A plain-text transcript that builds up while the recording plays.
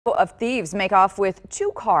Of thieves make off with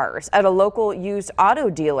two cars at a local used auto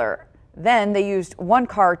dealer. Then they used one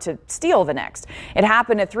car to steal the next. It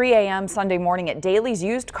happened at 3 a.m. Sunday morning at Daly's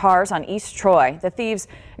Used Cars on East Troy. The thieves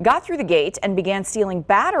got through the gate and began stealing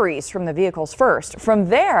batteries from the vehicles first. From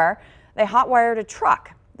there, they hotwired a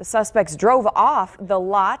truck. The suspects drove off the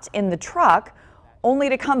lot in the truck only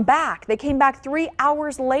to come back. They came back 3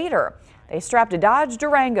 hours later. They strapped a Dodge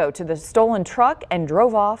Durango to the stolen truck and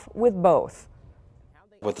drove off with both.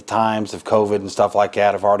 With the times of COVID and stuff like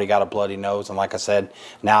that, I've already got a bloody nose, and like I said,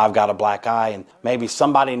 now I've got a black eye, and maybe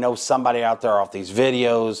somebody knows somebody out there off these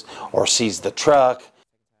videos or sees the truck.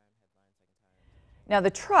 Now,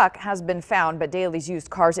 the truck has been found, but Daly's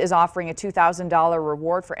Used Cars is offering a $2,000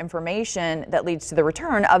 reward for information that leads to the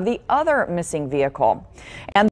return of the other missing vehicle. And